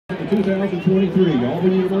2023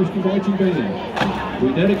 Auburn University Marching Band.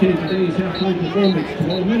 We dedicate today's halftime performance to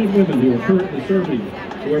all men and women who are currently serving,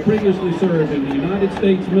 who have previously served in the United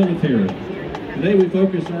States military. Today we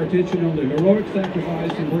focus our attention on the heroic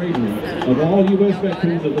sacrifice and bravery of all U.S.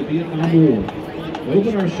 veterans of the Vietnam War. To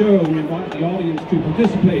open our show, we invite the audience to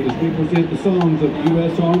participate as we present the songs of the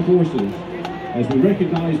U.S. Armed Forces. As we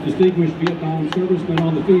recognize distinguished Vietnam servicemen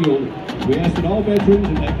on the field, we ask that all veterans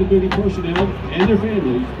and active duty personnel and their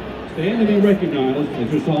families stand to be recognized as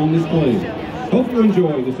their song is played. Hope you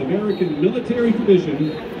enjoy this American military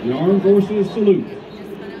tradition, the Armed Forces Salute.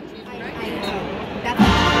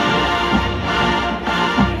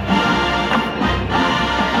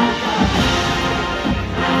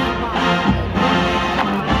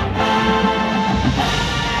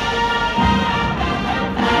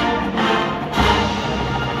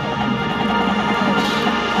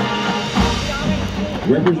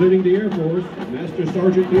 Representing the Air Force, Master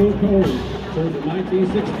Sergeant Bill Cole served in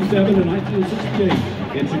 1967 and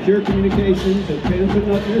 1968 in secure communications at Pan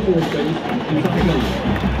Am Air Force Base in Saigon.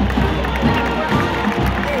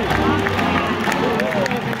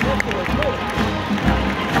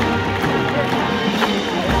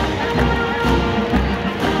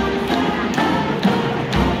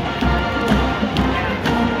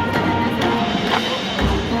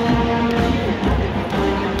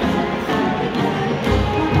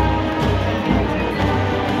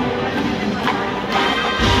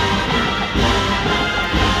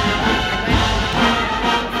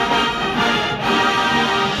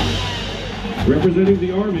 Representing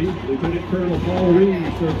the Army, Lieutenant Colonel Paul Reed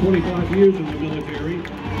served 25 years in the military,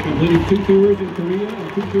 completing 2 tours in Korea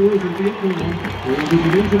and 2 tours in Vietnam, where he was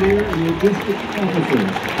an engineer and logistics officer.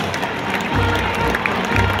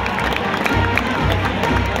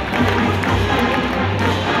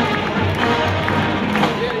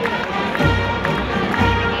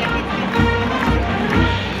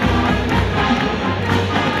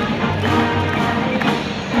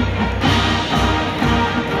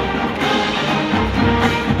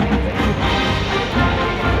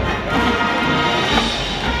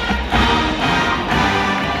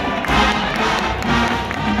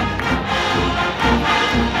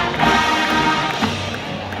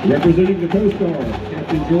 Representing the Coast Guard,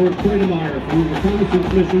 Captain George Krademeyer flew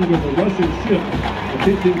reconnaissance missions with a Russian ship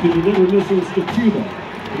attempting to deliver missiles to Cuba.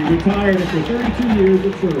 He retired after 32 years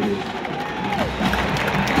of service.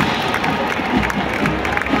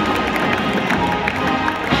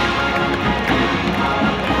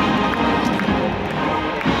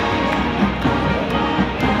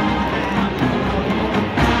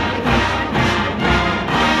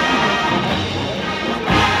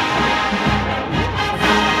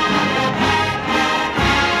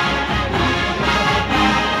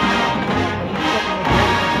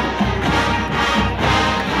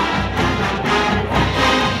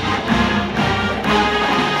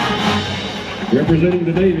 Representing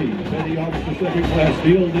the Navy, Petty Officer Second Class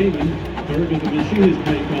Neil Naiman served as a machinist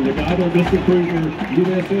mate on the Guidal Missile Cruiser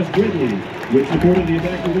USS Gridley, which supported the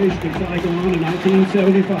evacuation of Saigon in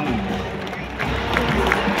 1975.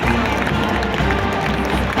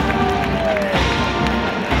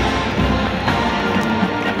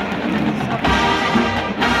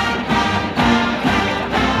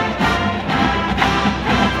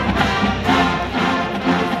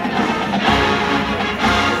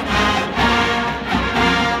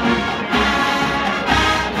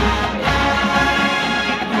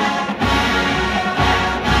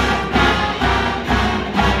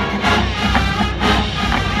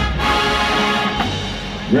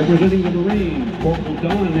 Representing the Marines, Corporal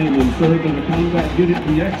Don Naiman served in the combat unit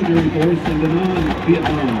reactionary force in Da Nang,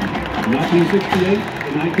 Vietnam, 1968 to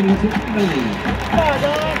 1969.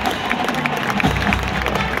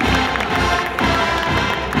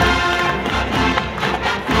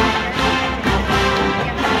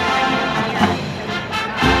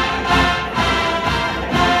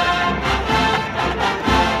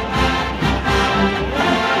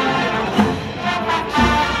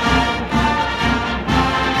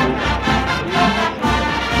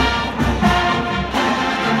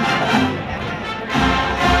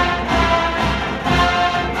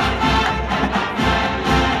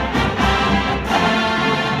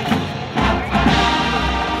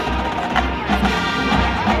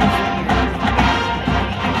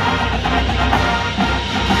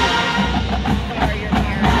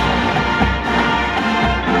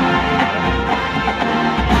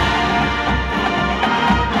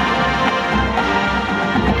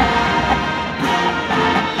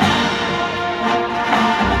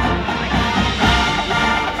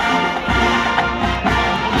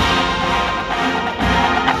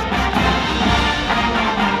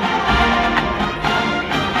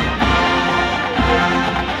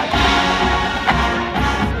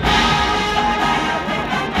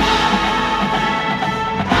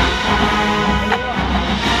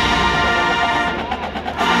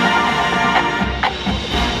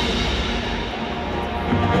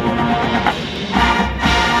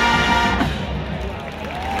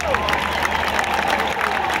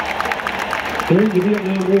 During the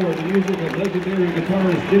Vietnam War, the music of legendary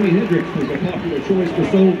guitarist Jimi Hendrix was a popular choice for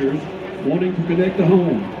soldiers wanting to connect to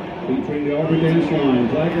home. Featuring the Auburn dance line,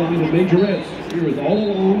 flag line, and majorettes, here is All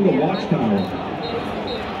Along the Watchtower.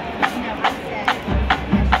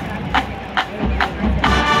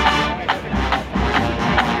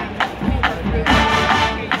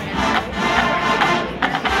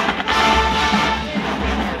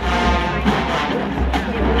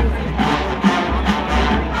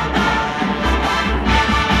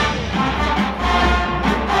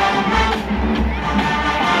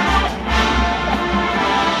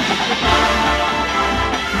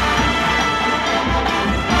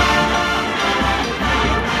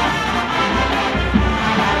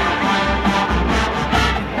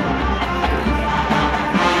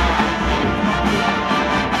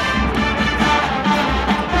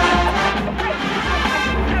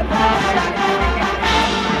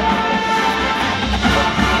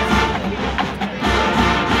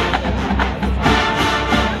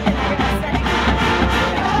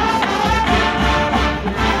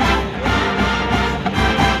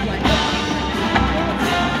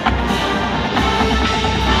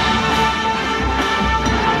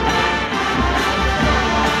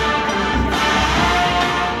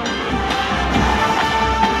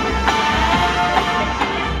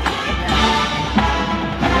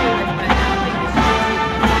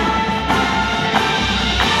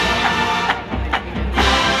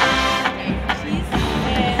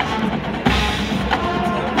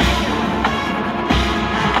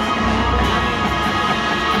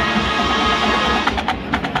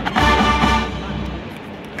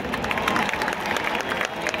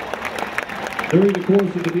 During the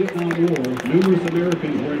course of the Vietnam War, numerous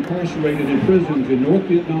Americans were incarcerated in prisons in North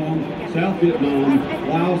Vietnam, South Vietnam,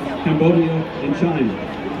 Laos, Cambodia, and China.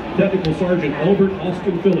 Technical Sergeant Albert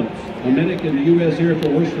Austin Phillips, a medic in the U.S. Air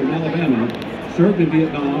Force from Alabama, served in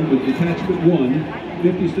Vietnam with Detachment 1,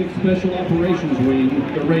 56th Special Operations Wing,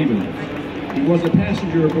 the Ravens. He was a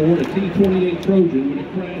passenger aboard a T-28 Trojan when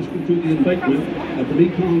it crashed into the embankment of the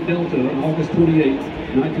Mekong Delta on August 28,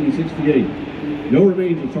 1968. No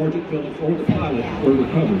remains of Sergeant Phillips or the pilot were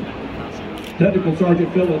recovered. Technical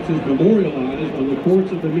Sergeant Phillips is memorialized on the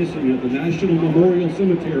Courts of the Missing at the National Memorial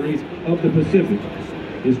Cemetery of the Pacific.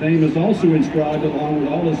 His name is also inscribed along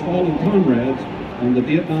with all his fallen comrades on the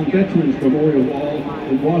Vietnam Veterans Memorial Wall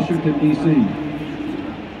in Washington, D.C.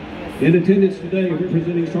 In attendance today,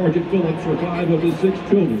 representing Sergeant Phillips, are 5 of his 6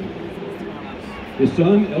 children. His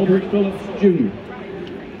son, Albert Phillips, Jr.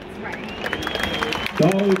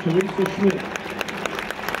 Daughter, Teresa Schmidt.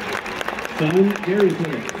 Son, Gary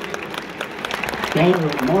Phillips.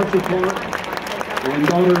 Daughter, Marcia Clark. And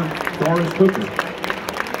daughter, Doris Hooker.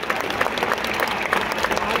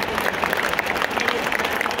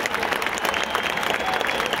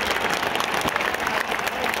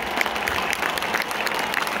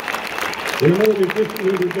 There are more than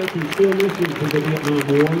 1,500 veterans still missing from the Vietnam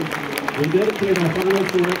War. We dedicate our final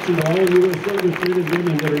selection to all U.S. soldiers, men and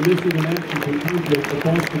women that are missing in action from conflicts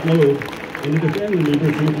across the globe, and to the family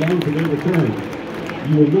members who have longed for their return.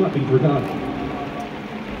 You will not be forgotten.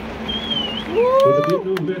 For the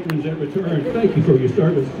Vietnam veterans that return, thank you for your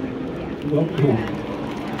service. Welcome home.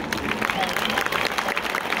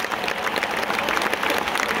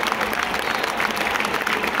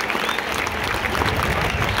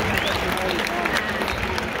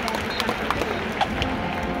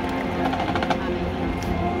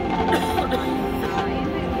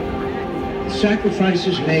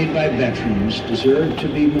 Sacrifices made by veterans deserve to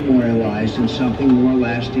be memorialized in something more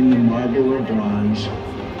lasting than marble or bronze,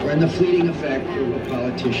 or in the fleeting effect of a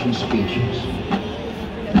politician's speeches.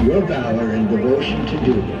 Your valor and devotion to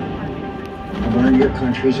duty have earned your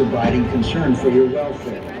country's abiding concern for your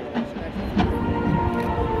welfare.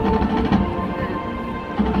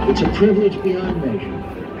 It's a privilege beyond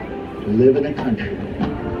measure to live in a country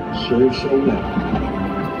served so well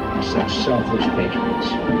by such selfless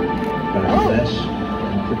patriots. God bless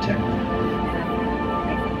and protect them.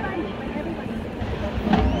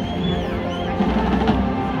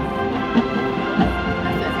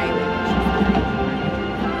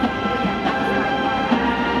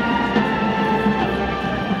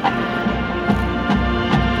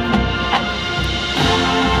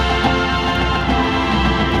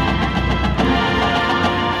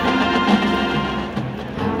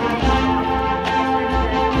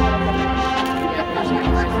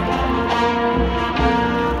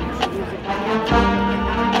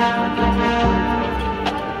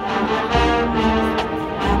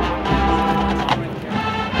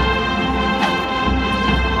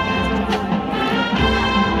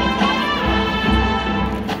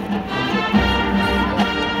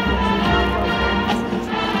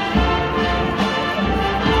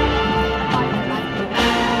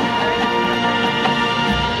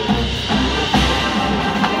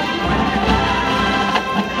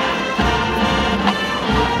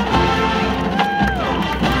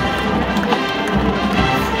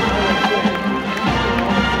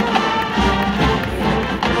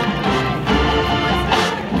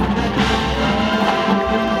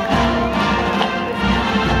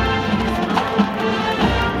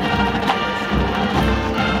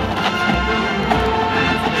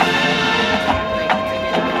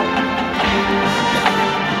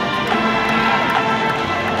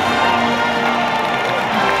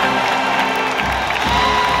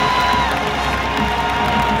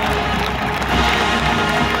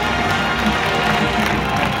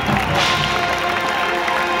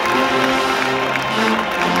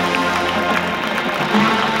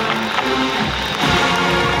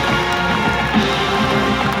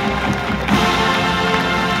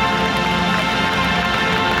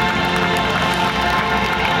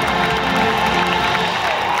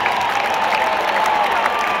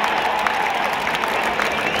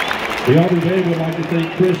 The Auburn Band would like to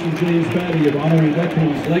thank Chris and James Patty of Honoring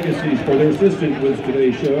Veterans Legacies for their assistance with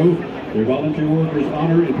today's show. Their volunteer workers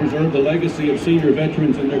honor and preserve the legacy of senior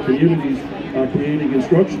veterans in their communities by creating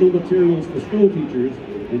instructional materials for school teachers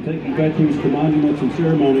and taking veterans to monuments and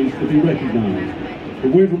ceremonies to be recognized. For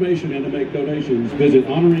more information and to make donations, visit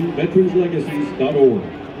honoringveteranslegacies.org.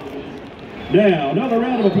 Now, another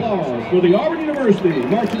round of applause for the Auburn University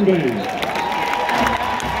Marching Band.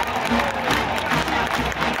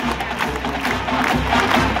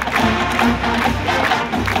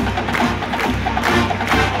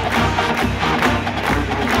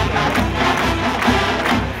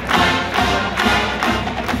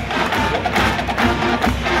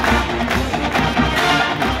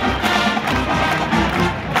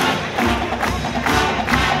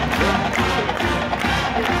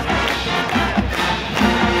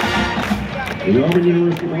 The Auburn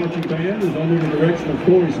University Marching Band is under the direction of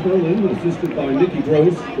Corey Sperlin, assisted by Nikki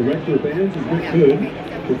Gross. Director of Bands is Rick Hood.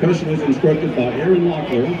 Percussion is instructed by Aaron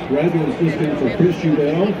Locklear. Graduate assistants are Chris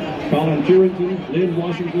Udell, Colin Turrington, Lynn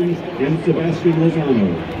Washington, and Sebastian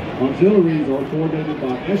Lozano. Auxiliaries are coordinated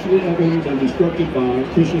by Ashley Evans and instructed by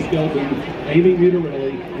Tricia Skelton, Amy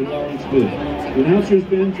Mutarelli, and Lawrence Good. Announcers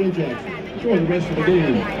Ben Joe Jackson. Enjoy the rest of the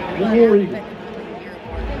game. One more evening.